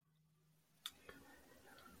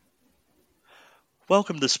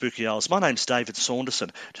Welcome to Spooky Hours. My name's David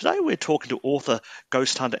Saunderson. Today we're talking to author,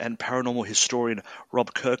 ghost hunter and paranormal historian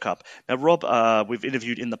Rob Kirkup. Now Rob, we've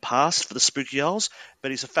interviewed in the past for the Spooky Hours,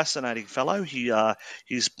 but he's a fascinating fellow.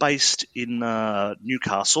 He's based in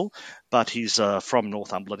Newcastle, but he's from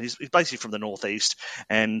Northumberland. He's basically from the northeast,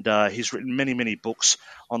 and he's written many books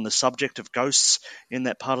on the subject of ghosts in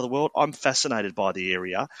that part of the world. I'm fascinated by the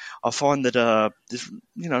area. I find that I'm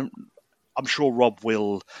sure Rob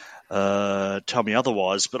will tell me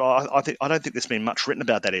otherwise, but I don't think there's been much written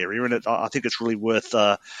about that area, and I think it's really worth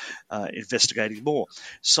investigating more.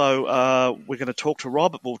 So we're going to talk to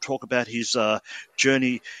Rob. We'll talk about his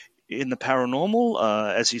journey in the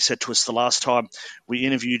paranormal. As he said to us the last time we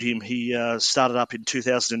interviewed him, he started up in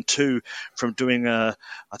 2002 from doing I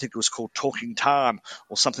think it was called Talking Time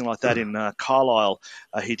or something like that in Carlisle.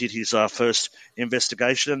 He did his first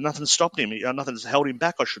investigation, and nothing stopped him. Nothing's held him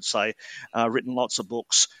back, I should say. Written lots of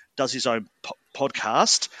books, does his own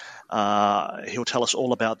podcast. He'll tell us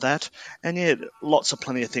all about that. And yeah,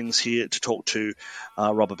 plenty of things here to talk to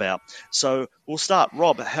Rob about. So we'll start.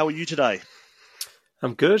 Rob, how are you today?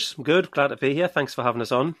 I'm good. Glad to be here. Thanks for having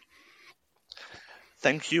us on.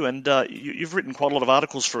 Thank you. And you've written quite a lot of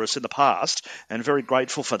articles for us in the past, and very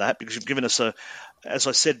grateful for that, because you've given us as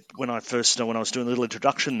I said when I was doing a little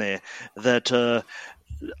introduction there, that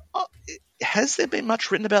has there been much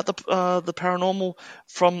written about the paranormal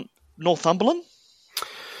from Northumberland?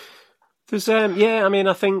 There's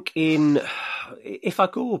I think if I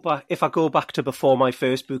go back to before my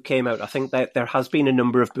first book came out, I think that there has been a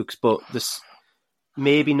number of books, but there's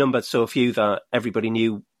maybe numbered so few that everybody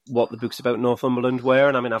knew what the books about Northumberland were.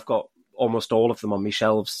 And I mean, I've got almost all of them on my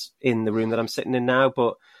shelves in the room that I'm sitting in now.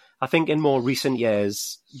 But I think in more recent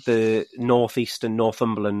years, the Northeast and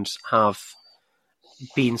Northumberland have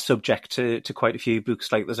been subject to quite a few books.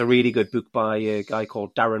 Like there's a really good book by a guy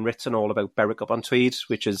called Darren Ritson all about Kirkup on Tweed,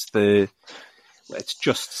 which is it's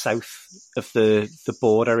just south of the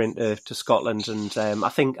border into Scotland, and I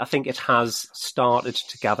think it has started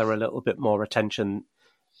to gather a little bit more attention,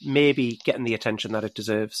 maybe getting the attention that it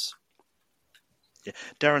deserves. Yeah,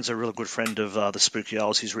 Darren's a real good friend of the Spooky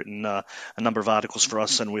Owls. He's written a number of articles for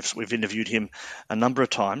us, and we've interviewed him a number of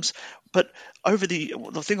times. But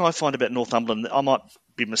the thing I find about Northumberland, I might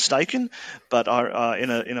be mistaken, but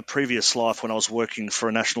in a previous life when I was working for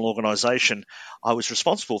a national organisation, I was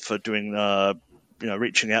responsible for doing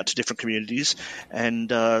reaching out to different communities,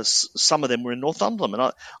 and some of them were in Northumberland.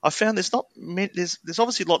 And I found there's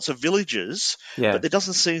obviously lots of villages, but there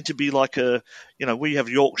doesn't seem to be like where you have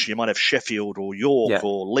Yorkshire, you might have Sheffield or York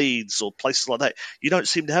or Leeds or places like that. You don't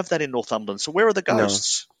seem to have that in Northumberland. So where are the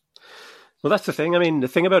ghosts? No. Well, that's the thing. I mean, the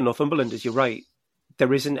thing about Northumberland is you're right.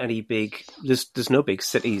 There isn't any there's no big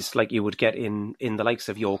cities like you would get in the likes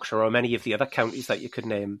of Yorkshire or many of the other counties that you could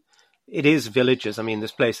name. It is villages. I mean,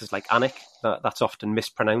 there's places like Alnwick that's often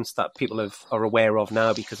mispronounced that people are aware of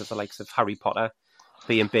now because of the likes of Harry Potter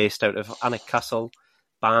being based out of Alnwick Castle.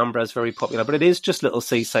 Bamborough is very popular, but it is just little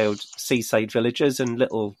seaside villages and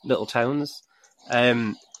little towns.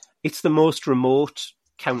 It's the most remote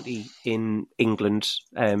county in England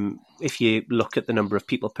if you look at the number of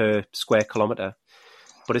people per square kilometre.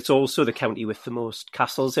 But it's also the county with the most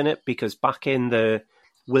castles in it, because back in the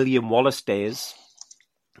William Wallace days,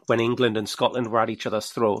 when England and Scotland were at each other's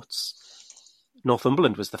throats,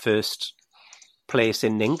 Northumberland was the first place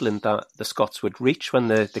in England that the Scots would reach when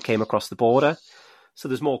they came across the border. So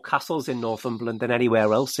there's more castles in Northumberland than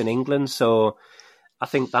anywhere else in England. So I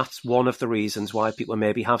think that's one of the reasons why people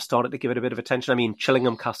maybe have started to give it a bit of attention. I mean,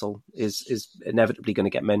 Chillingham Castle is inevitably going to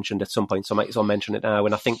get mentioned at some point, so I might as well mention it now.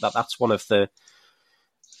 And I think that's one of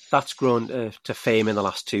that's grown to fame in the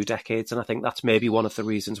last 2 decades, and I think that's maybe one of the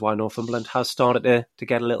reasons why Northumberland has started to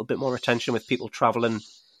get a little bit more attention, with people travelling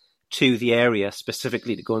to the area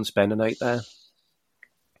specifically to go and spend a night there.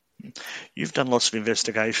 You've done lots of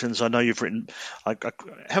investigations. I know you've written. How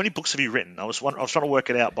many books have you written? I was trying to work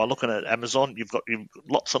it out by looking at Amazon. You've got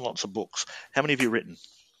lots and lots of books. How many have you written?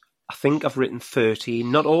 I think I've written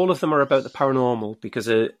 13. Not all of them are about the paranormal, because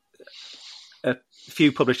a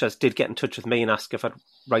few publishers did get in touch with me and ask if I'd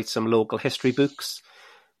write some local history books.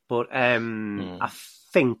 But I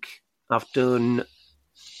think I've done...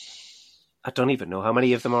 I don't even know how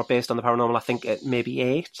many of them are based on the paranormal. I think maybe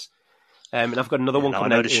 8. And I've got another one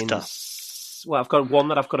coming out in... Well, I've got one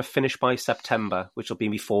that I've got to finish by September, which will be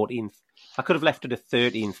my 14th. I could have left it at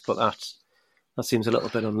 13th, but that seems a little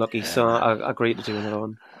bit unlucky. So I agreed to do another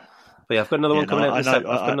one. But yeah, I've got another one coming out. I've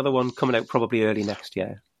got another one coming out probably early next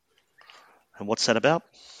year. And what's that about?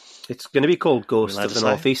 It's going to be called Ghost of the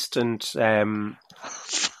Northeast, and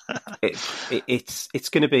it's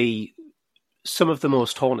going to be some of the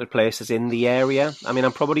most haunted places in the area. I mean,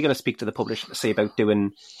 I'm probably going to speak to the publisher to see about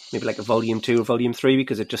doing maybe like a volume 2 or volume 3,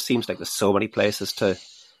 because it just seems like there's so many places to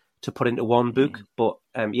put into one book. But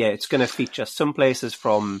yeah, it's going to feature some places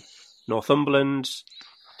from Northumberland,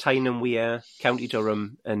 Tyne and Wear, County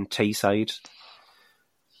Durham, and Teesside.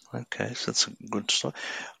 Okay, so that's a good start.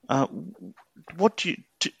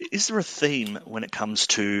 Is there a theme when it comes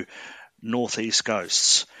to northeast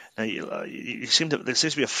ghosts? Now, there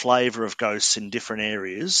seems to be a flavour of ghosts in different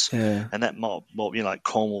areas, and that like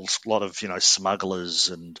Cornwall's a lot of smugglers,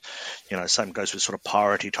 and same goes with sort of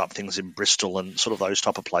piratey type things in Bristol and sort of those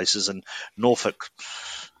type of places, and Norfolk.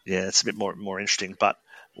 Yeah, it's a bit more interesting. But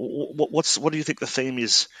what do you think the theme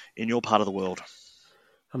is in your part of the world?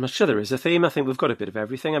 I'm not sure there is a theme. I think we've got a bit of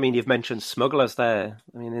everything. I mean, you've mentioned smugglers there.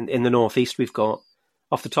 I mean, in the northeast, we've got,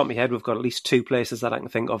 off the top of my head, we've got at least 2 places that I can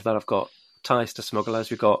think of that have got ties to smugglers.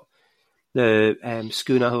 We've got the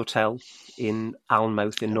Schooner Hotel in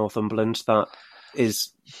Alnmouth in Northumberland that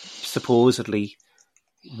is supposedly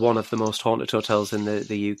one of the most haunted hotels in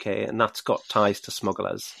the UK, and that's got ties to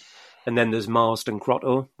smugglers. And then there's Marsden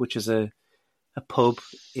Grotto, which is a pub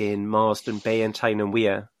in Marsden Bay and Tyne and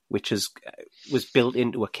Wear, which was built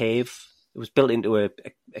into a cave. It was built into a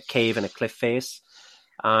cave in a cliff face,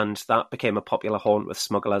 and that became a popular haunt with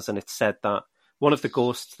smugglers. And it's said that one of the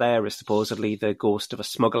ghosts there is supposedly the ghost of a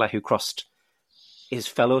smuggler who crossed his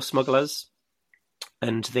fellow smugglers,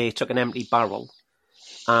 and they took an empty barrel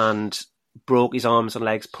and broke his arms and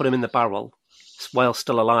legs, put him in the barrel while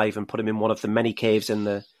still alive, and put him in one of the many caves in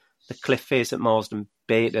the cliff face at Marsden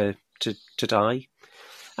Bay to die.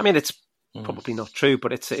 I mean, it's probably not true,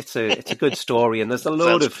 but it's a good story, and there's a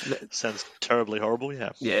load sounds terribly horrible.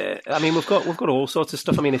 Yeah. I mean, we've got all sorts of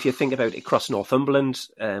stuff. I mean, if you think about it, across Northumberland,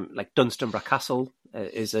 like Dunstanburgh Castle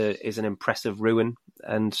is an impressive ruin,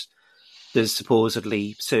 and there's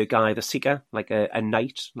supposedly Sir Guy the Seeker, like a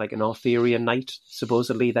knight, like an Arthurian knight,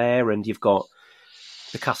 supposedly there, and you've got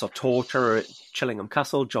the Castle Torture at Chillingham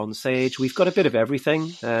Castle, John Sage. We've got a bit of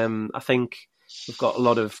everything. I think we've got a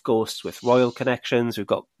lot of ghosts with royal connections. We've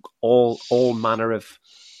got all manner of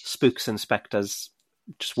spooks and spectres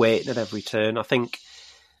just waiting at every turn.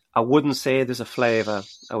 I wouldn't say there's a flavour.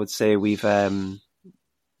 I would say we've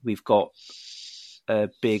got a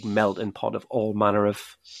big melting pot of all manner of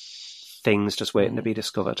things just waiting to be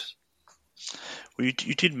discovered. Well, you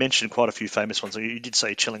did mention quite a few famous ones. You did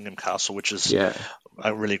say Chillingham Castle, which is a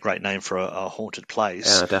really great name for a haunted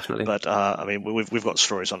place. Yeah, definitely. But I mean, we've got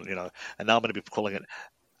stories on, and now I'm going to be calling it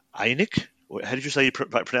Ainik. How did you say you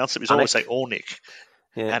pronounce it? We always say Ornick.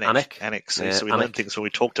 Yeah, Anik. So we learn things when we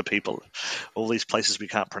talk to people. All these places we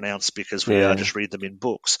can't pronounce because we just read them in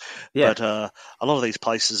books. Yeah. But a lot of these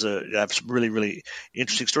places have some really, really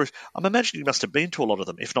interesting stories. I'm imagining you must have been to a lot of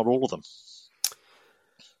them, if not all of them.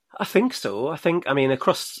 I think so. I mean,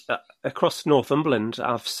 across Northumberland,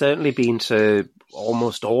 I've certainly been to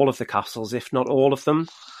almost all of the castles, if not all of them.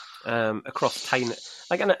 Across Tyne,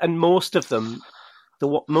 and most of them,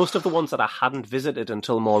 most of the ones that I hadn't visited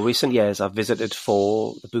until more recent years, I've visited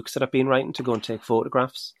for the books that I've been writing to go and take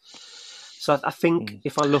photographs. So I think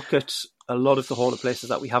if I look at a lot of the haunted places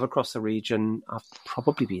that we have across the region, I've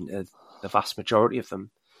probably been to the vast majority of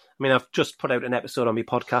them. I mean, I've just put out an episode on my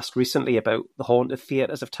podcast recently about the haunted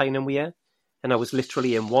theatres of Tyne and Wear, and I was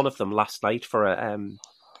literally in one of them last night for a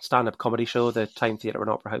stand-up comedy show, the Tyne Theatre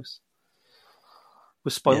and Opera House.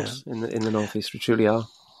 We're spoilt in the northeast, we truly are.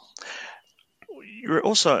 You're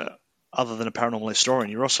also, other than a paranormal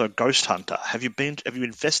historian, you're also a ghost hunter. Have you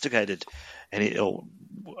investigated any of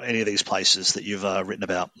these places that you've written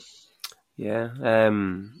about? Yeah,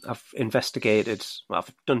 I've investigated. Well,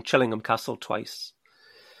 I've done Chillingham Castle twice.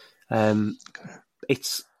 How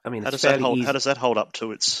does that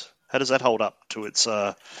hold up to its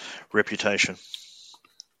reputation?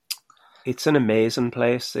 It's an amazing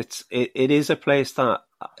place. It is a place that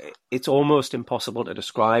it's almost impossible to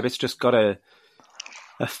describe. It's just got a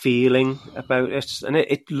feeling about it, and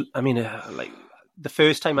like the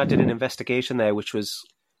first time I did an investigation there, which was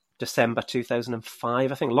December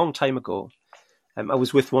 2005, I think, a long time ago. I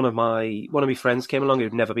was with one of my friends came along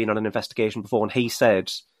who'd never been on an investigation before, and he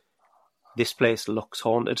said, "This place looks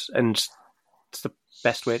haunted," and it's the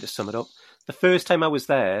best way to sum it up. The first time I was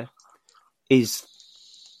there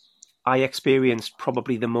I experienced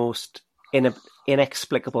probably the most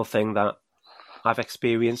inexplicable thing that I've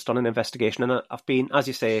experienced on an investigation. And I've been, as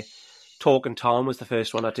you say, Talk and Tarn was the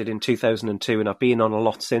first one I did in 2002, and I've been on a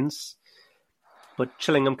lot since. But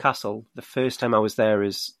Chillingham Castle, the first time I was there,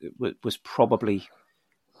 was probably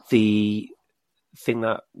the thing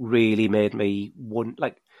that really made me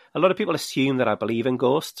a lot of people assume that I believe in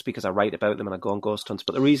ghosts because I write about them and I go on ghost hunts.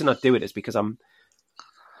 But the reason I do it is because I'm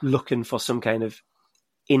looking for some kind of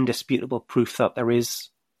indisputable proof that there is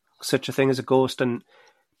such a thing as a ghost. And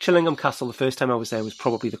Chillingham Castle, the first time I was there, was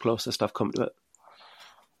probably the closest I've come to it.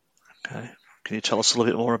 Okay. Can you tell us a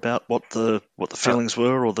little bit more about what the feelings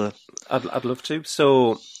were, or the? I'd love to.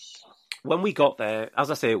 So when we got there,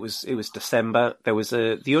 as I say, it was December. There was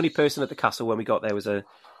the only person at the castle when we got there was a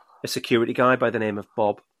security guy by the name of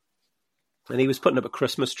Bob, and he was putting up a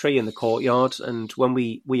Christmas tree in the courtyard. And when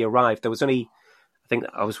we arrived, there was only, I think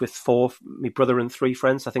I was with my brother and 3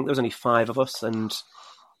 friends. I think there was only 5 of us. And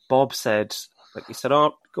Bob said, he said,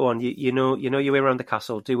 "Oh, go on, you know your way around the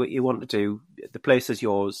castle. Do what you want to do. The place is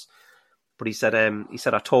yours." But he said,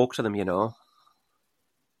 I talk to them, you know.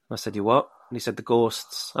 I said, "You what?" And he said, "The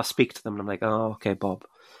ghosts. I speak to them." And I'm like, "Oh, okay, Bob."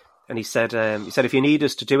 And he said, "If you need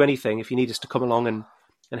us to do anything, if you need us to come along and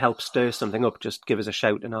help stir something up, just give us a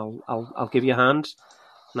shout and I'll give you a hand."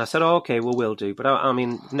 And I said, "Oh, okay, well, we'll do." But I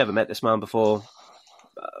mean, never met this man before.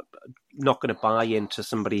 Not going to buy into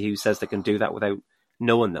somebody who says they can do that without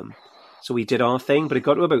knowing them. So we did our thing, but it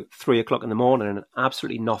got to about 3 o'clock in the morning and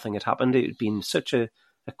absolutely nothing had happened. It had been such a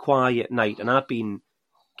quiet night, and I'd been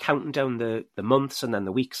counting down the months and then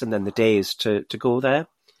the weeks and then the days to go there.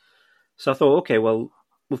 So I thought, okay, well,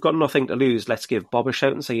 we've got nothing to lose. Let's give Bob a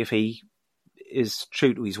shout and see if he is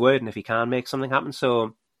true to his word and if he can make something happen.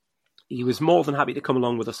 So he was more than happy to come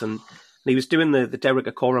along with us, and he was doing the Derek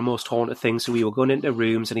Acora Most Haunted thing. So we were going into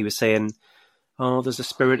rooms and he was saying, "Oh, there's a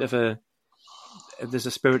spirit of a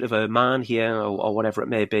man here," or whatever it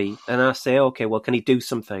may be. And I say, "Okay, well, can he do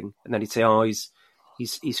something?" And then he'd say, "Oh, he's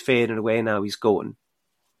fading away now, he's going."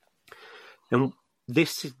 And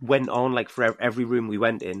this went on like for every room we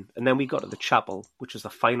went in. And then we got to the chapel, which was the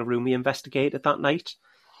final room we investigated that night.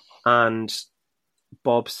 And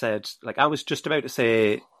Bob said, I was just about to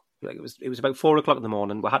say, it was about 4 o'clock in the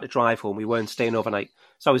morning. We had to drive home. We weren't staying overnight.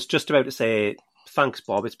 So I was just about to say, "Thanks,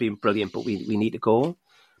 Bob. It's been brilliant, but we need to go."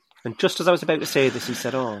 And just as I was about to say this, he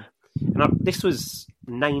said, "Oh," and this was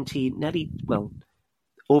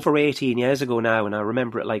over 18 years ago now, and I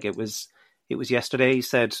remember it like it was yesterday. He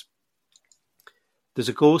said, "There's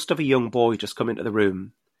a ghost of a young boy just come into the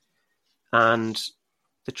room, and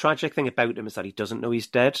the tragic thing about him is that he doesn't know he's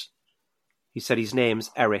dead." He said his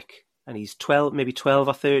name's Eric, and he's 12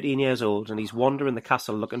 or 13 years old, and he's wandering the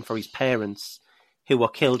castle looking for his parents who were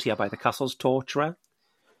killed here by the castle's torturer.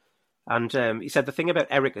 And he said the thing about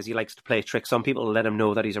Eric is he likes to play tricks on people to let him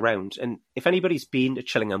know that he's around. And if anybody's been to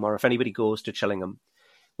Chillingham, or if anybody goes to Chillingham,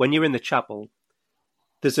 when you're in the chapel,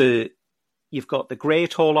 you've got the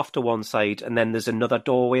Great Hall off to one side, and then there's another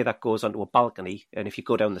doorway that goes onto a balcony. And if you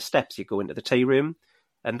go down the steps, you go into the tea room.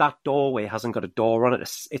 And that doorway hasn't got a door on it.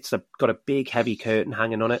 It's got a big, heavy curtain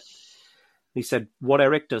hanging on it. He said what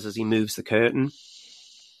Eric does is he moves the curtain.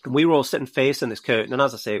 And we were all sitting facing this curtain. And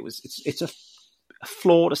as I say, it's a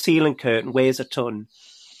floor-to-ceiling curtain, weighs a ton,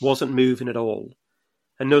 wasn't moving at all.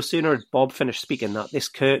 And no sooner had Bob finished speaking that this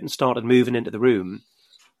curtain started moving into the room,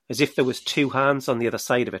 as if there was 2 hands on the other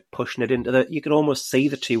side of it, pushing it into you could almost see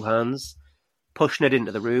the 2 hands pushing it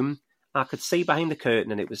into the room. I could see behind the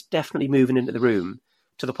curtain, and it was definitely moving into the room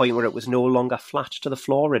to the point where it was no longer flat to the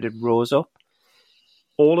floor, it had rose up.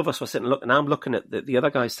 All of us were sitting looking, I'm looking at the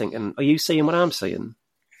other guys thinking, "Are you seeing what I'm seeing?"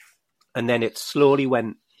 And then it slowly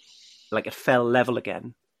went, it fell level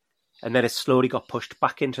again. And then it slowly got pushed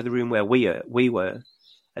back into the room where we were,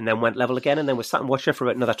 and then went level again. And then we sat and watched it for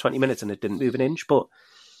about another 20 minutes and it didn't move an inch. But,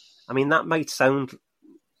 I mean, that might sound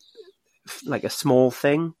like a small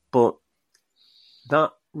thing, but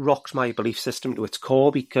that rocked my belief system to its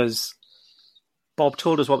core, because Bob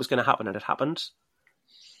told us what was going to happen and it happened,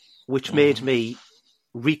 which made me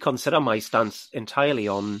reconsider my stance entirely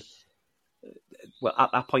on,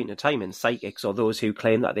 at that point in time, in psychics or those who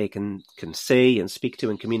claim that they can see and speak to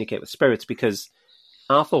and communicate with spirits, because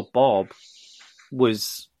I thought Bob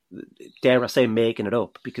was, dare I say, making it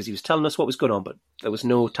up, because he was telling us what was going on, but there was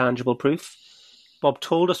no tangible proof. Bob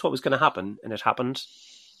told us what was going to happen, and it happened.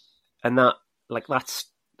 And I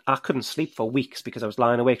couldn't sleep for weeks because I was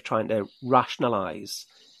lying awake trying to rationalise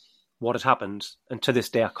what had happened, and to this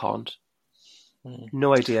day I can't.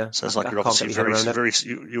 No idea. Sounds like you're obviously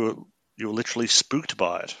you were literally spooked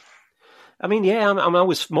by it. I mean, yeah, I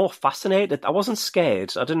was more fascinated. I wasn't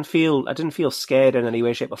scared. I didn't feel scared in any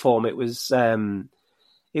way, shape, or form. It was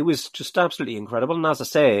just absolutely incredible. And as I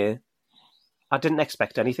say, I didn't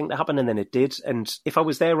expect anything to happen, and then it did. And if I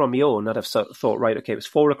was there on my own, I'd have thought, right, okay, it was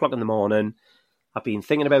 4 o'clock in the morning. I've been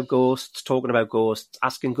thinking about ghosts, talking about ghosts,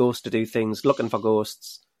 asking ghosts to do things, looking for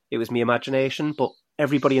ghosts. It was my imagination, but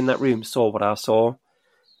everybody in that room saw what I saw.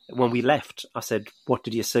 When we left, I said, "What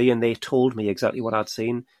did you see?" And they told me exactly what I'd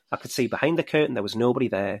seen. I could see behind the curtain there was nobody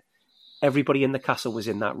there. Everybody in the castle was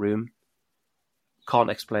in that room. Can't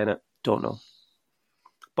explain it. Don't know.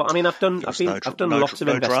 But I mean, I've done lots of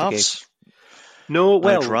no investigations. drafts, No, no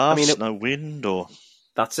well, I mean, drafts, no wind, or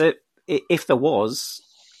that's it. If there was,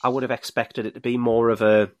 I would have expected it to be more of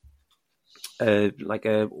a like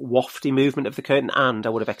a wafty movement of the curtain, and I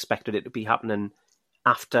would have expected it to be happening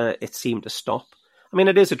after it seemed to stop. I mean,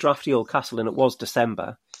 it is a drafty old castle, and it was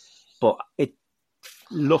December, but it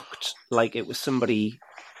looked like it was somebody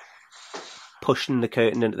pushing the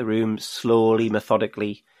curtain into the room slowly,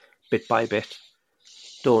 methodically, bit by bit.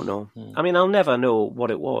 Don't know. I mean, I'll never know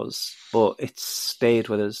what it was, but it's stayed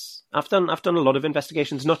with us. I've done a lot of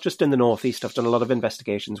investigations, not just in the Northeast. I've done a lot of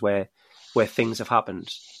investigations where things have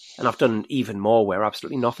happened, and I've done even more where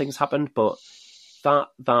absolutely nothing's happened. But I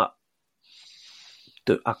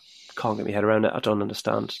can't get my head around it. I don't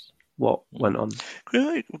understand what went on.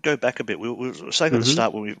 Can we go back a bit? We were saying at the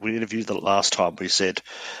start when we interviewed the last time, we said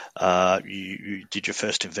you did your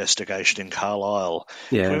first investigation in Carlisle.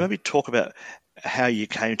 Yeah. Can we maybe talk about how you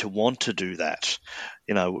came to want to do that?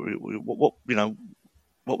 What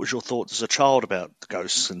was your thoughts as a child about the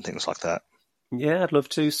ghosts and things like that? Yeah, I'd love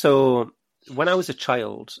to. So when I was a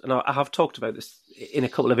child, and I have talked about this in a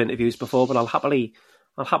couple of interviews before, but I'll happily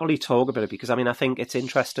talk about it because I mean I think it's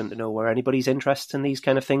interesting to know where anybody's interest in these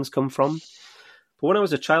kind of things come from. But when I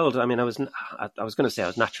was a child, I mean I was going to say I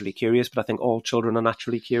was naturally curious, but I think all children are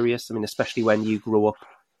naturally curious. I mean, especially when you grow up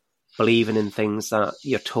believing in things that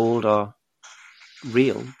you're told are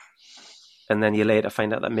real, and then you later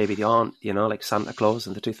find out that maybe they aren't. Like Santa Claus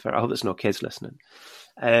and the Tooth Fairy. I hope there's no kids listening.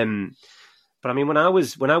 But I mean, when I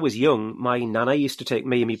was young, my nana used to take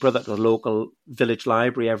me and my brother to the local village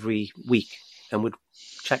library every week and would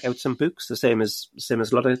check out some books, the same as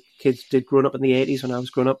a lot of kids did growing up in the 80s when I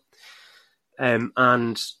was growing up.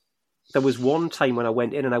 And there was one time when I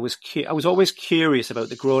went in and I was always curious about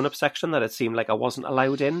the grown-up section that it seemed like I wasn't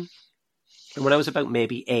allowed in. And when I was about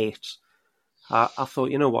maybe 8, I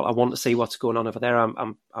thought, you know what, I want to see what's going on over there.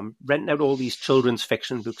 I'm renting out all these children's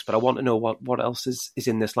fiction books, but I want to know what else is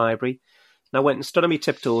in this library. And I went and stood on my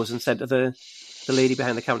tiptoes and said to the lady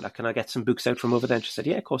behind the counter, "Can I get some books out from over there?" And she said,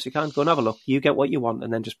 "Yeah, of course you can. Go and have a look. You get what you want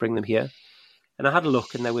and then just bring them here." And I had a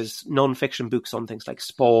look, and there was non-fiction books on things like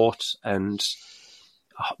sport and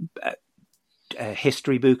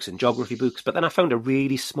history books and geography books. But then I found a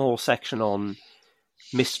really small section on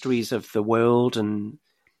mysteries of the world and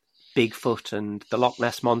Bigfoot and the Loch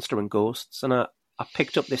Ness Monster and ghosts. And I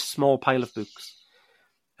picked up this small pile of books.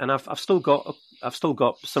 And I've still got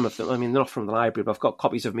some of them. I mean, they're not from the library, but I've got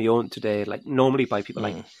copies of my own today, like normally by people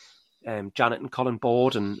like Janet and Colin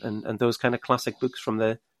Board and those kind of classic books from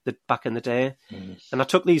the back in the day. And I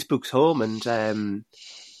took these books home, and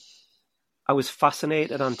I was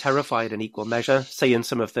fascinated and terrified in equal measure, seeing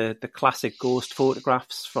some of the classic ghost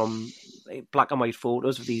photographs from black and white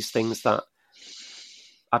photos of these things that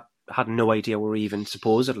I had no idea were even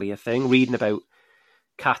supposedly a thing, reading about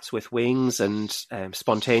cats with wings and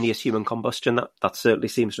spontaneous human combustion. That certainly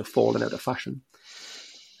seems to have fallen out of fashion.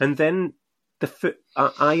 And then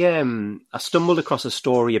I stumbled across a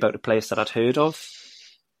story about a place that I'd heard of,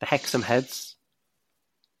 the Hexham Heads.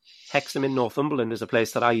 Hexham in Northumberland is a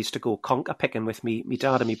place that I used to go conker picking with me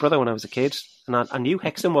dad and my brother when I was a kid. And I knew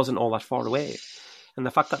Hexham wasn't all that far away. And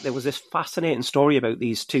the fact that there was this fascinating story about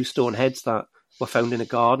these 2 stone heads that were found in a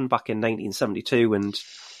garden back in 1972, and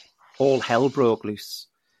all hell broke loose.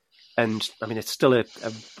 And I mean, it's still a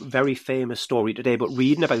very famous story today, but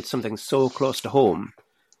reading about something so close to home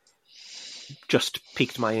just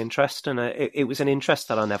piqued my interest. And it was an interest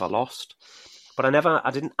that I never lost, but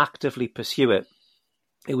I didn't actively pursue it.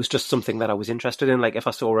 It was just something that I was interested in. Like if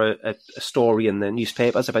I saw a story in the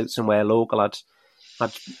newspapers about somewhere local, I'd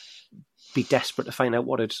be desperate to find out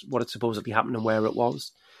what had supposedly happened and where it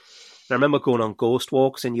was. And I remember going on ghost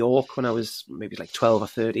walks in York when I was maybe like 12 or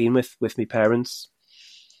 13 with my parents.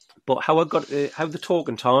 But how the Talk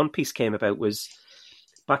and Tarn piece came about was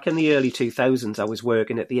back in the early 2000s. I was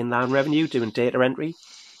working at the Inland Revenue doing data entry,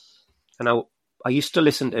 and I used to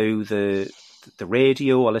listen to the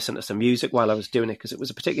radio or listen to some music while I was doing it because it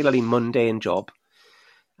was a particularly mundane job,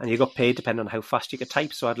 and you got paid depending on how fast you could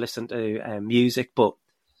type. So I'd listen to music, but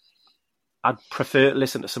I'd prefer to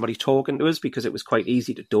listen to somebody talking to us because it was quite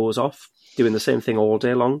easy to doze off doing the same thing all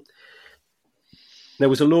day long. There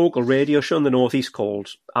was a local radio show in the Northeast called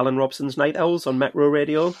Alan Robson's Night Owls on Metro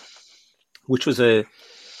Radio, which was it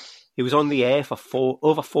was on the air for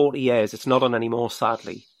over 40 years. It's not on anymore,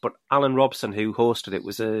 sadly. But Alan Robson, who hosted it,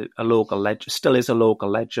 was a local legend, still is a local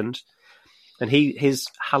legend. And his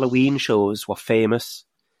Halloween shows were famous.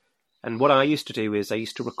 And what I used to do is I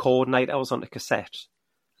used to record night owls onto cassette,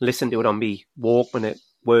 listen to it on me Walkman at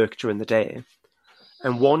work during the day.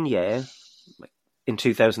 And one year, like in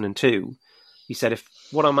 2002, he said, if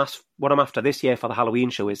what I'm after this year for the Halloween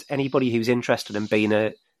show is anybody who's interested in being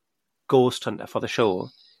a ghost hunter for the show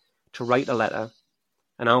to write a letter,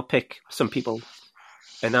 and I'll pick some people,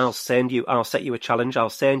 and I'll set you a challenge. I'll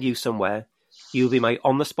send you somewhere. You'll be my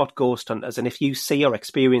on-the-spot ghost hunters, and if you see or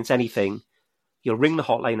experience anything, you'll ring the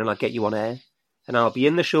hotline and I'll get you on air. And I'll be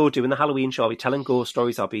in the show doing the Halloween show. I'll be telling ghost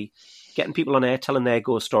stories. I'll be getting people on air telling their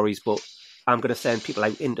ghost stories, but I'm going to send people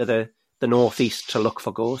out into the northeast to look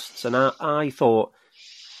for ghosts. And I thought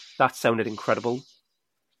that sounded incredible.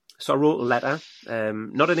 So I wrote a letter,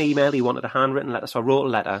 not an email. He wanted a handwritten letter. So I wrote a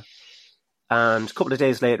letter. And a couple of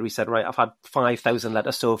days later, he said, right, I've had 5,000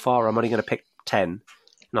 letters so far. I'm only going to pick 10.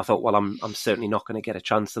 And I thought, well, I'm certainly not going to get a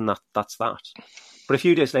chance. And that's that. But a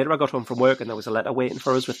few days later, I got home from work and there was a letter waiting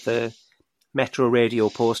for us with the Metro Radio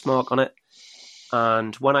postmark on it.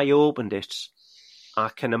 And when I opened it, I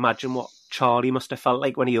can imagine what Charlie must have felt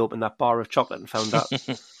like when he opened that bar of chocolate and found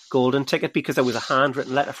that golden ticket, because there was a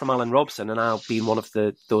handwritten letter from Alan Robson and I've been one of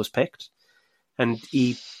those picked. And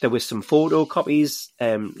there was some photocopies,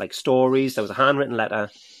 like stories. There was a handwritten letter.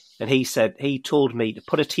 And he told me to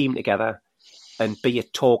put a team together and be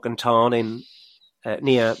at Tork and Tarn in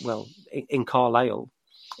Carlisle,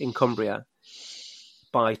 in Cumbria,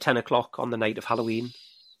 by 10 o'clock on the night of Halloween.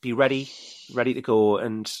 Be ready to go.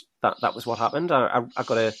 And that was what happened. I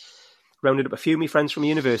rounded up a few of my friends from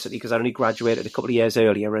university because I only graduated a couple of years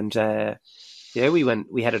earlier. And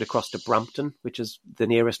we headed across to Brampton, which is the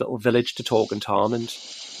nearest little village to Tork and Tarn, and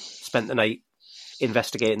spent the night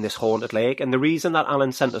investigating this haunted lake. And the reason that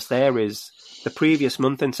Alan sent us there is the previous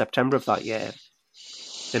month in September of that year,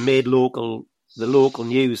 they made the local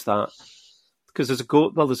news that, because there's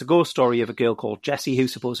a ghost story of a girl called Jessie who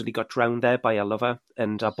supposedly got drowned there by her lover,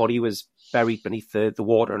 and her body was buried beneath the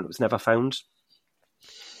water and it was never found.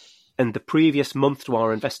 And the previous month to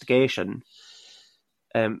our investigation,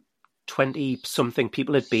 20-something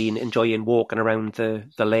people had been enjoying walking around the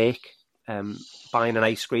lake, buying an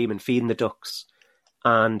ice cream and feeding the ducks,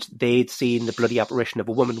 and they'd seen the bloody apparition of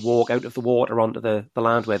a woman walk out of the water onto the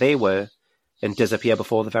land where they were and disappear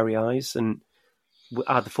before the very eyes. And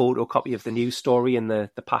I had the photocopy of the news story in the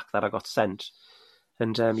pack that I got sent.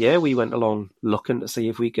 And we went along looking to see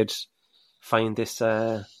if we could find this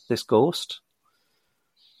ghost.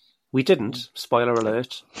 We didn't, spoiler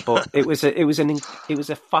alert, but it was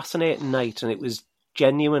a fascinating night, and it was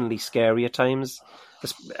genuinely scary at times.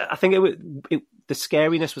 I think the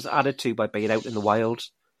scariness was added to by being out in the wild,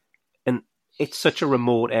 and it's such a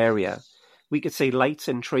remote area. We could see lights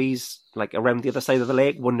in trees like around the other side of the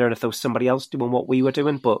lake, wondering if there was somebody else doing what we were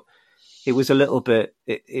doing. But it was a little bit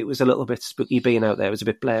spooky being out there. It was a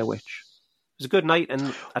bit Blair Witch. It was a good night,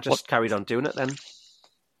 and I just carried on doing it then.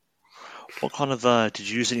 What kind of, did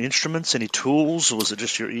you use any instruments, any tools, or was it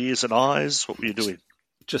just your ears and eyes? What were you doing?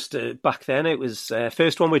 Just back then, it was,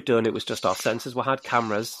 first one we'd done, it was just our senses. We had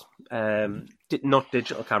cameras, not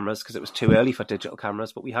digital cameras, because it was too early for digital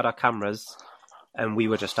cameras, but we had our cameras, and we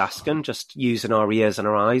were just asking, just using our ears and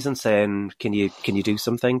our eyes and saying, can you do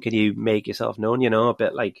something? Can you make yourself known? A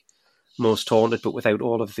bit like Most Haunted, but without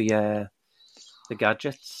all of the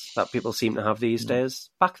gadgets that people seem to have these days.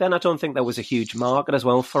 Back then, I don't think there was a huge market as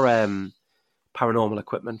well for paranormal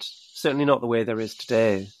equipment. Certainly not the way there is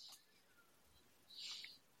today.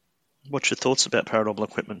 What's your thoughts about paranormal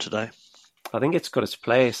equipment today? I think it's got its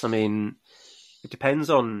place. I mean, it depends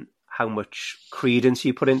on how much credence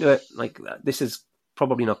you put into it. Like, this is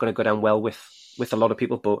probably not going to go down well with a lot of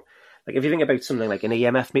people, but like if you think about something like an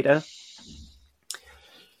EMF meter,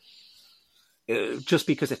 just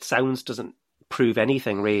because it sounds doesn't prove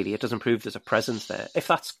anything really. It doesn't prove there's a presence there. If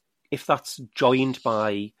that's joined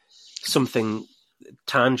by something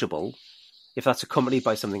tangible, if that's accompanied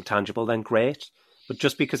by something tangible, then great. But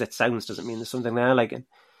just because it sounds doesn't mean there's something there. Like, and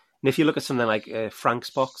if you look at something like Frank's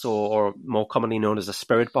box, or more commonly known as a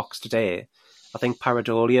spirit box today, I think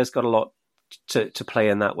pareidolia's got a lot to play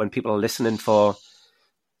in that, when people are listening for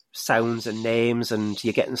sounds and names and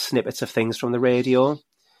you're getting snippets of things from the radio.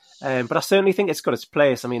 But I certainly think it's got its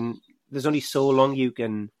place. I mean, there's only so long you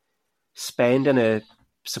can spend in a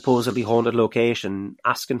supposedly haunted location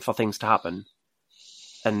asking for things to happen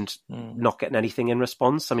and not getting anything in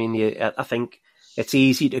response. I mean, I think it's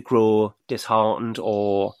easy to grow disheartened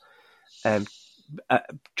or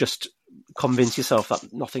just convince yourself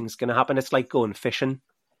that nothing's going to happen. It's like going fishing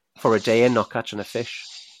for a day and not catching a fish.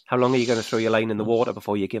 How long are you going to throw your line in the water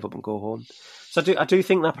before you give up and go home? So I do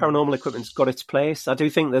think that paranormal equipment's got its place. I do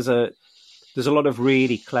think there's a lot of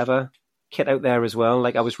really clever kit out there as well.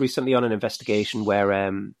 Like I was recently on an investigation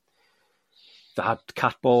where they had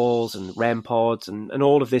cat balls and REM pods and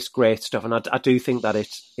all of this great stuff. And I do think that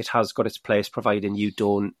it has got its place, providing you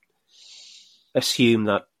don't assume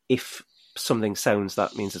that if something sounds,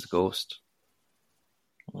 that means it's a ghost.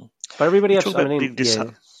 But everybody else,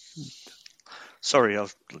 Sorry, I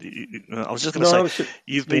was just going to say,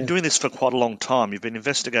 you've been doing this for quite a long time. You've been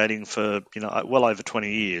investigating for well over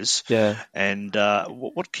 20 years. Yeah. And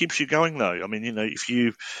what keeps you going though? I mean,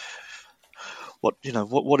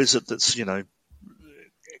 what is it that's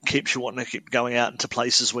keeps you wanting to keep going out into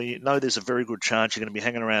places where you know there's a very good chance you're going to be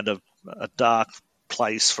hanging around a dark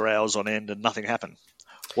place for hours on end and nothing happen?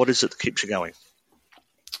 What is it that keeps you going?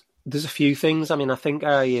 There's a few things. I mean, I think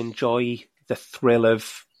I enjoy the thrill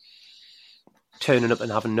of turning up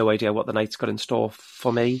and having no idea what the night's got in store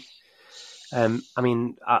for me. I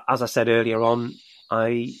mean, as I said earlier on,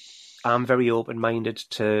 I am very open-minded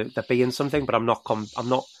to there being something, but I'm not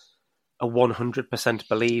a 100%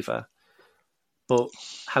 believer. But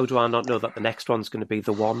how do I not know that the next one's going to be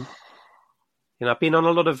the one? I've been on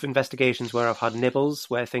a lot of investigations where I've had nibbles,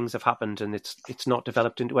 where things have happened and it's not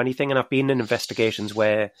developed into anything. And I've been in investigations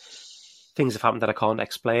where things have happened that I can't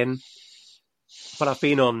explain. But I've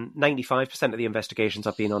been on 95% of the investigations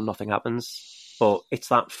I've been on, nothing happens. But it's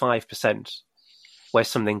that 5% where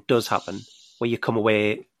something does happen, where you come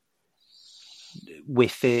away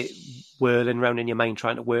with it whirling around in your mind,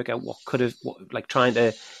 trying to work out trying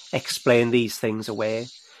to explain these things away.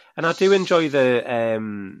 And I do enjoy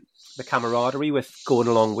the camaraderie with going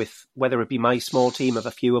along with, whether it be my small team of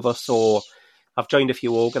a few of us, or I've joined a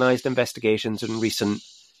few organised investigations in recent,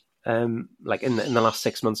 like in the last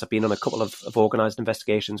 6 months, I've been on a couple of organised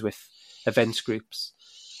investigations with events groups.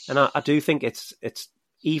 And I do think it's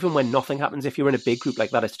even when nothing happens, if you're in a big group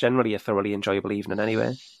like that, it's generally a thoroughly enjoyable evening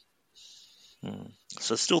anyway.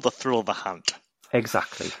 So still the thrill of the hunt.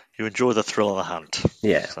 Exactly. You enjoy the thrill of the hunt.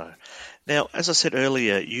 Yeah. So, now, as I said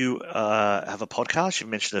earlier, you have a podcast. You've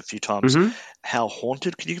mentioned it a few times. Mm-hmm. How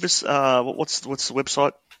Haunted. Can you give us what's the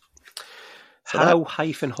website?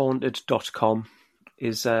 How-haunted.com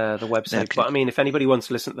is the website. But I mean, if anybody wants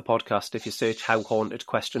to listen to the podcast, if you search How Haunted ?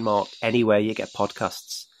 Anywhere you get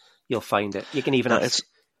podcasts, you'll find it. You can even ask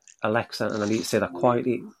Alexa, and I need to say that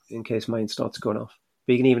quietly in case mine starts going off.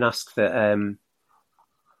 But you can even ask the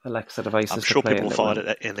Alexa devices. I'm sure people will find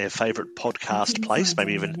it in their favourite podcast place.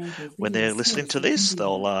 Maybe even when they're listening to this,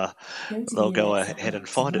 they'll go ahead and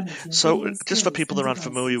find it. So, just for people that are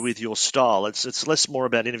unfamiliar with your style, it's less more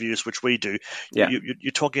about interviews, which we do. Yeah.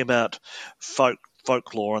 You're talking about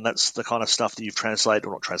folklore, and that's the kind of stuff that you've translated,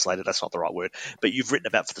 or not translated, that's not the right word, but you've written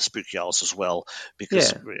about for the Spooky Isles as well,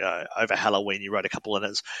 because over Halloween you wrote a couple, and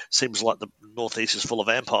it seems like the Northeast is full of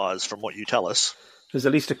vampires from what you tell us. There's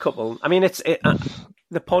at least a couple. I mean,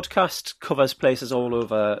 the podcast covers places all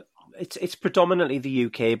over. It's predominantly the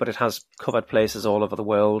UK, but it has covered places all over the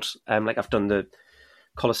world. Like I've done the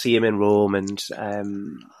Colosseum in Rome, and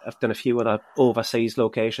I've done a few other overseas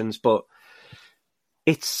locations. But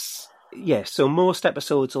so most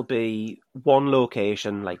episodes will be one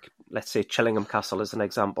location, like let's say Chillingham Castle as an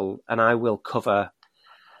example, and I will cover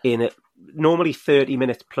in it normally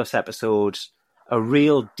 30-minute plus episodes, a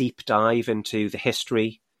real deep dive into the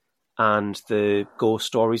history and the ghost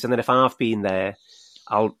stories. And then if I've been there,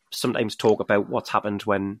 I'll sometimes talk about what's happened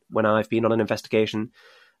when I've been on an investigation.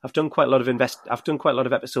 I've done quite a lot of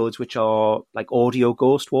episodes which are like audio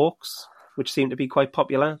ghost walks, which seem to be quite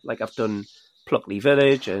popular. Like I've done Pluckley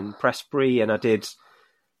Village and Prestbury, and I did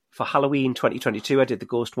for Halloween 2022, I did the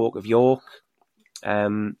Ghost Walk of York.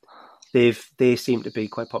 They seem to be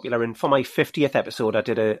quite popular. And for my 50th episode, I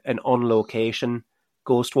did an on-location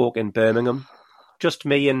ghost walk in Birmingham. Just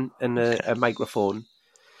me and a microphone.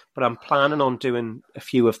 But I'm planning on doing a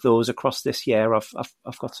few of those across this year.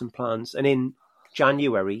 I've got some plans. And in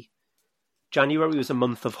January was a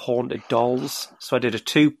month of haunted dolls. So I did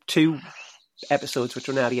two episodes, which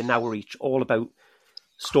were nearly an hour each, all about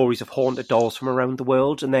stories of haunted dolls from around the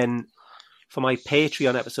world. And then for my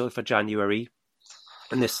Patreon episode for January,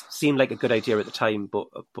 and this seemed like a good idea at the time, but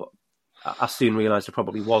I soon realised it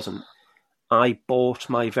probably wasn't. I bought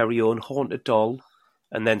my very own haunted doll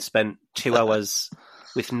and then spent 2 hours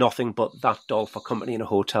with nothing but that doll for company in a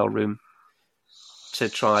hotel room to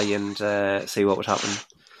try and see what would happen.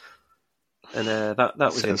 And that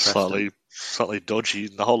was interesting. Slightly dodgy,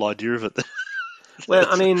 the whole idea of it. Well,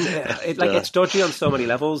 I mean, it's dodgy on so many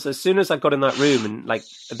levels. As soon as I got in that room, and like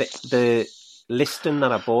the listing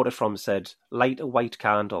that I bought it from said, light a white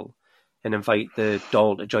candle and invite the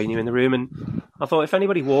doll to join you in the room. And I thought, if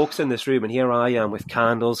anybody walks in this room and here I am with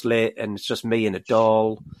candles lit and it's just me and a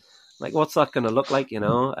doll, Like, what's that going to look like, But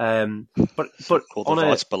Call the on a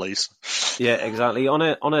vice police. yeah, exactly on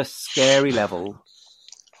a scary level,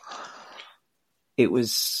 it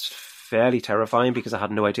was fairly terrifying because I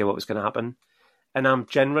had no idea what was going to happen, and I'm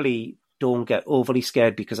generally don't get overly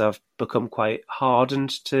scared because I've become quite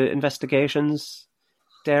hardened to investigations,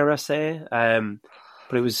 dare I say.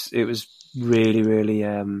 But it was really, really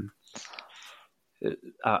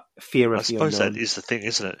fear I of the suppose that unknown. is the thing,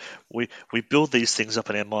 isn't it? We build these things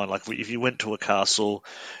up in our mind. Like if you went to a castle,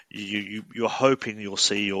 you're hoping you'll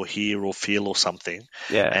see or hear or feel or something,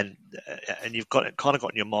 Yeah. and you've kind of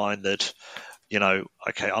got in your mind that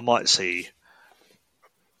okay, I might see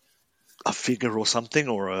a figure or something,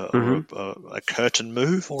 or Hmm. a curtain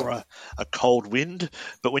move, or a cold wind.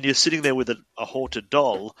 But when you're sitting there with a haunted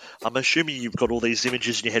doll, I'm assuming you've got all these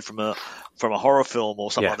images in your head from a horror film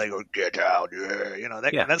or something Yeah. like that. They go, get out, yeah,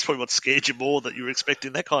 Yeah. and that's probably what scared you more, that you were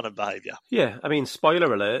expecting that kind of behaviour. Yeah. I mean,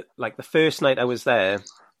 spoiler alert, like the first night I was there,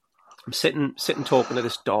 I'm sitting talking to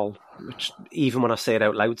this doll, which even when I say it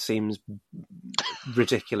out loud seems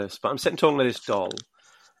ridiculous, but I'm sitting talking to this doll,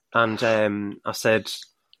 and I said,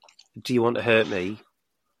 "Do you want to hurt me?"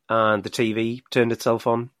 And the TV turned itself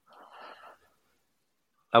on.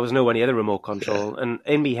 I was nowhere near the remote Yeah, control, and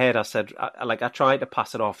in my head, I said, I tried to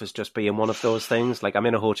pass it off as just being one of those things. Like I'm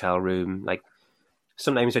in a hotel room. Like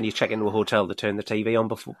sometimes when you check into a hotel, they turn the TV on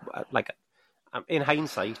before. Like in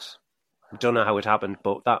hindsight, I don't know how it happened,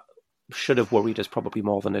 but that should have worried us probably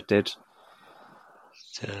more than it did.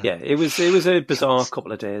 yeah, Yeah, it was a bizarre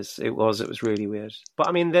couple of days. It was really weird. But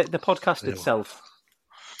I mean, the podcast yeah. itself,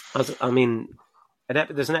 as I mean,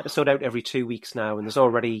 there's an episode out every 2 weeks now, and there's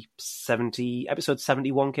already 70. Episode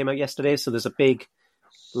 71 came out yesterday, so there's a big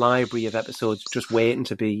library of episodes just waiting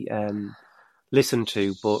to be listened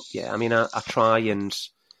to. But yeah, I mean, I try and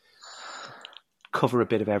cover a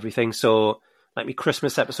bit of everything. So, like my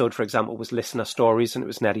Christmas episode, for example, was listener stories, and it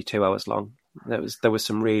was nearly 2 hours long. There was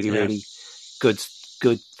some really Yeah. really good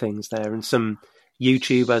things there, and some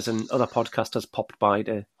YouTubers and other podcasters popped by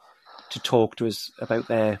to talk to us about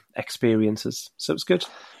their experiences. So it was good.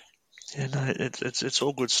 Yeah, no, it's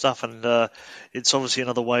all good stuff, and it's obviously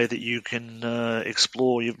another way that you can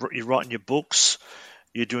explore. You're writing your books,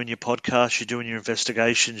 you're doing your podcast, you're doing your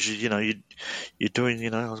investigations. You're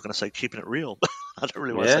doing. I was going to say keeping it real. I don't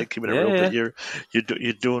really want to Yeah, say keeping it yeah, real, but yeah.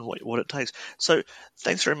 you're doing what it takes. So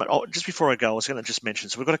thanks very much. Oh, just before I go, I was going to just mention.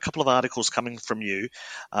 So we've got a couple of articles coming from you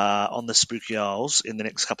on the Spooky Isles in the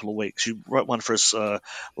next couple of weeks. You wrote one for us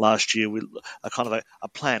last year with a kind of a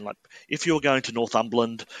plan, like if you're going to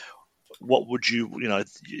Northumberland, what would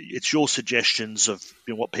it's your suggestions of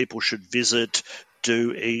what people should visit,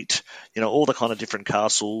 do, eat, all the kind of different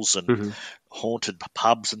castles and Hmm. haunted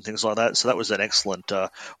pubs and things like that. So that was an excellent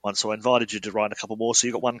one. So I invited you to write a couple more. So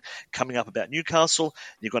you've got one coming up about Newcastle,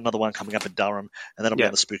 you've got another one coming up in Durham, and that'll be Yeah,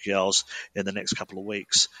 on the Spooky Isles in the next couple of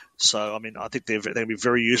weeks. So, I mean, I think they're going to be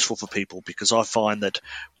very useful for people, because I find that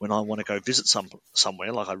when I want to go visit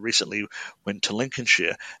somewhere, like I recently went to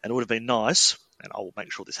Lincolnshire, and it would have been nice, and I will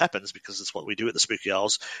make sure this happens because it's what we do at the Spooky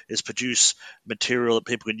Isles, is produce material that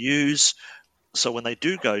people can use. So when they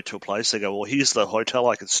do go to a place, they go, well, here's the hotel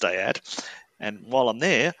I can stay at. And while I'm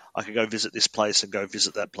there, I can go visit this place and go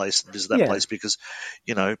visit that place and visit that yeah, place, because,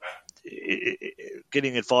 you know,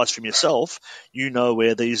 getting advice from yourself,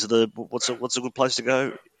 where these are what's a good place to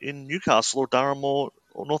go in Newcastle or Durham or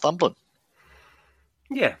Northumberland.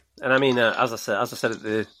 yeah. And I mean, as I said at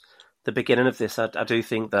the beginning of this, I do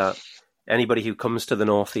think that anybody who comes to the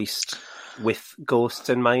northeast with ghosts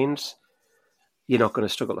in mind, you're not going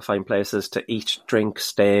to struggle to find places to eat, drink,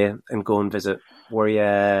 stay, and go and visit. We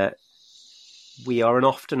are an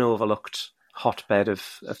often overlooked hotbed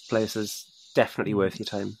of places. Definitely worth your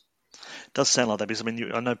time. It does sound like that, because I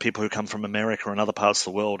mean, I know people who come from America and other parts of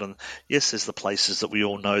the world, and yes, there's the places that we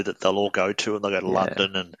all know that they'll all go to, and they'll go to Yeah,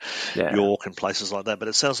 London and yeah, York and places like that. But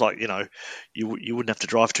it sounds like you wouldn't have to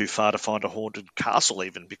drive too far to find a haunted castle,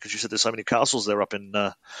 even, because you said there's so many castles there up in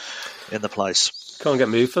the place. can't get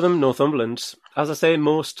moved for them. Northumberland, as I say,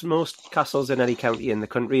 most castles in any county in the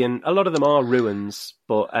country, and a lot of them are ruins,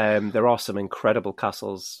 but there are some incredible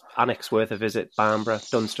castles. Annex worth a visit. Bamborough,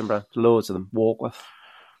 Dunstanburgh, loads of them. Warkworth.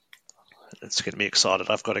 It's getting me excited.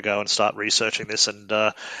 I've got to go and start researching this, and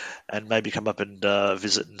maybe come up and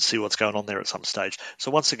visit and see what's going on there at some stage.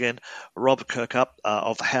 So once again, Rob Kirkup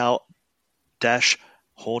of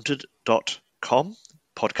how-haunted.com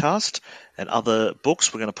podcast and other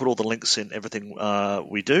books. We're going to put all the links in everything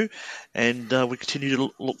we do, and we continue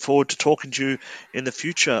to look forward to talking to you in the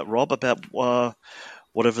future, Rob, about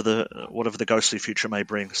whatever the ghostly future may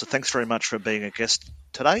bring. So thanks very much for being a guest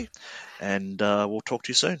today, and we'll talk to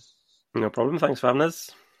you soon. No problem. Thanks for having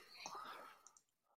us.